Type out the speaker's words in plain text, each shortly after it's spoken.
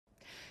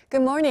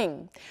Good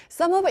morning.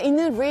 Some of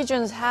inland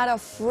regions had a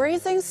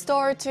freezing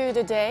start to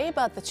the day,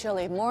 but the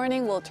chilly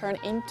morning will turn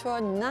into a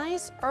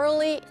nice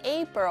early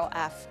April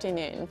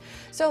afternoon.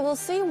 So we'll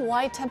see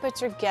wide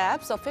temperature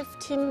gaps of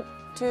 15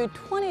 to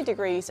 20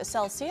 degrees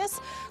Celsius.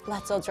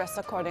 Let's all dress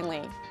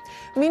accordingly.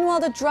 Meanwhile,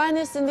 the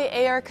dryness in the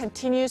air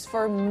continues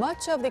for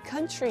much of the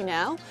country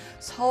now.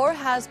 Seoul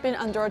has been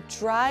under a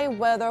dry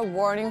weather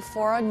warning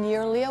for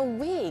nearly a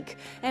week,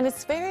 and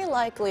it's very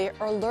likely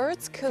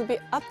alerts could be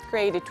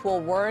upgraded to a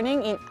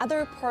warning in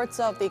other parts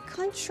of the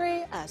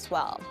country as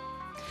well.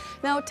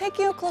 Now,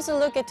 taking a closer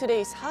look at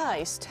today's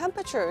highs,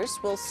 temperatures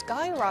will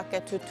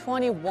skyrocket to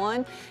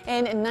 21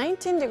 and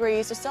 19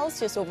 degrees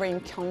Celsius over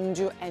in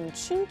Gyeongju and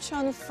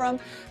Chuncheon from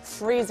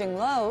freezing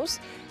lows.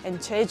 And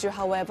Jeju,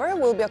 however,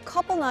 will be a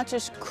couple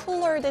notches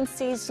cooler than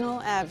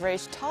seasonal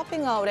average,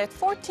 topping out at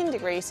 14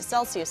 degrees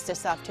Celsius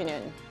this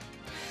afternoon.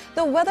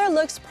 The weather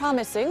looks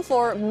promising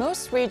for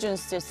most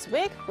regions this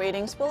week.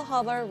 Readings will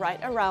hover right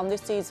around the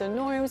season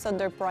norms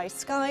under bright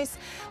skies,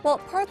 while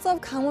parts of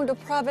Gangwon-do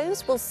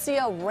Province will see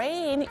a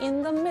rain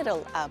in the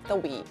middle of the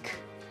week.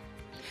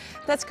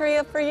 That's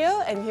Korea for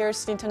you, and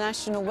here's the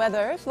international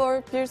weather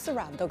for views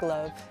around the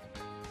globe.